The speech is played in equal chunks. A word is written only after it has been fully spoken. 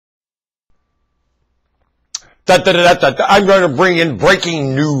I'm going to bring in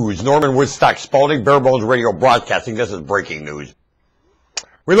breaking news. Norman Woodstock Spalding, Bare Bones Radio Broadcasting. This is breaking news.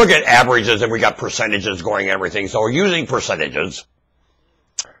 We look at averages and we got percentages going and everything. So we're using percentages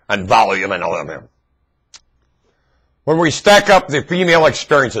and volume and all of them. When we stack up the female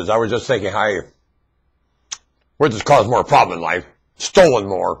experiences, I was just thinking, what has caused more problem in life? Stolen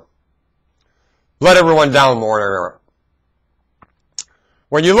more. Let everyone down more.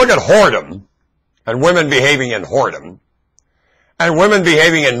 When you look at whoredom, and women behaving in whoredom, and women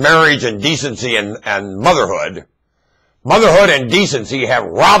behaving in marriage and decency and motherhood and decency have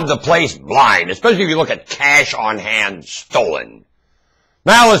robbed the place blind, especially if you look at cash on hand stolen.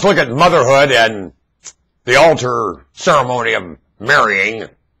 Now let's look at motherhood and the altar ceremony of marrying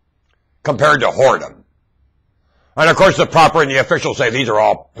compared to whoredom. And of course the proper and the officials say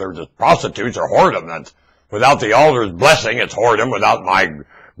they're just prostitutes or whoredom. That's, without the altar's blessing, it's whoredom. Without my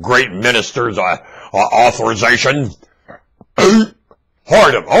great minister's authorization,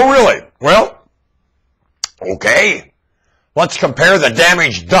 whoredom. Oh, really? Well, okay. Let's compare the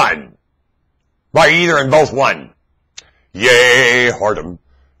damage done by either and both one. Yay, whoredom.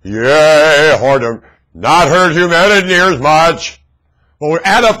 Yay, whoredom. Not hurt humanity near as much. Well, we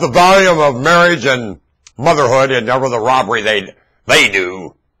add up the volume of marriage and motherhood and over the robbery they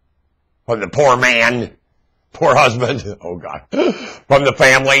do from the poor man, poor husband, oh God, from the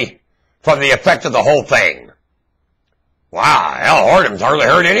family, from the effect of the whole thing. Wow, hell, whoredom's hardly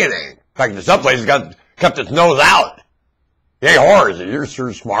heard anything. In fact, in some places kept its nose out. Yay, whores, you're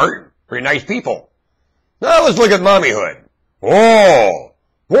sure smart, pretty nice people. Now let's look at mommyhood. Oh,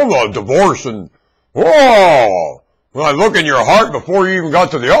 well, the divorce and, oh, when I look in your heart before you even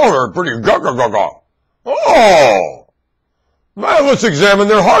got to the altar, pretty ga-ga-ga-ga. Oh, well, let's examine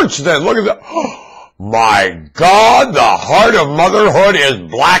their hearts then. Look at that. Oh, my God, the heart of motherhood is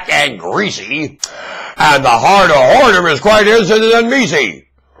black and greasy, and the heart of whoredom is quite innocent and measy.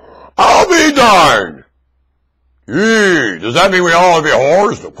 I'll be darned. Gee, does that mean we all have to be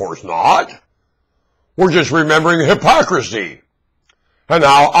whores? Of course not. We're just remembering hypocrisy, and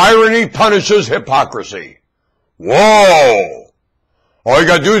how irony punishes hypocrisy. Whoa! All you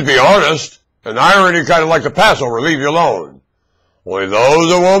gotta do is be honest, and irony kind of like the Passover, leave you alone. Only those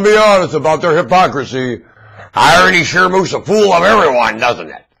that won't be honest about their hypocrisy, irony sure moves the fool of everyone, doesn't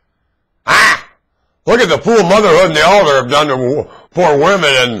it? Ah! Look at the fool motherhood and the altar have done to poor women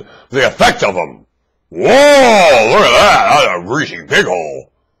and the effect of them. Whoa! Look at that! That's a greasy pig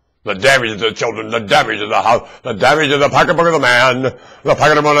hole. The damage of the children, the damage of the house, the damage of the pocketbook of the man, the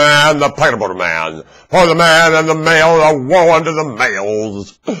pocketbook of the man, the pocketbook of the man. For the man and the male, woe unto the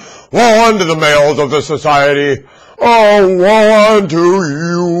males. Woe unto the males of the society. Oh, woe unto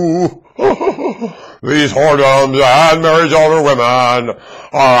you. These whoredoms and marriage altar women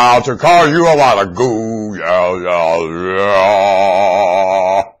are out to cause you a lot of goo. Yeah, yeah,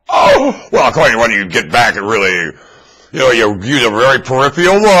 yeah. Oh, well, according to when you get back and really, you use a very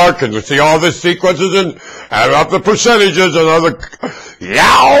peripheral look and you see all the sequences and add up the percentages and other,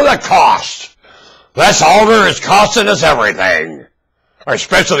 the cost. This altar is costing us everything.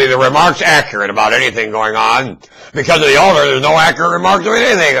 Especially the remarks accurate about anything going on. Because of the altar, there's no accurate remarks of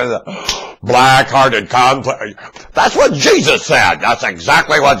anything. Black-hearted complex. That's what Jesus said. That's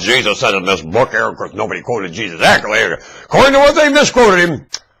exactly what Jesus said in this book here. Of course, nobody quoted Jesus accurately. According to what they misquoted him,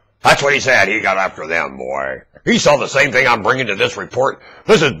 that's what he said. He got after them, boy. He saw the same thing I'm bringing to this report.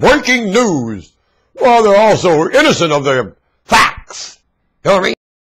 This is breaking news. Well, they're also innocent of the facts. You know what I mean?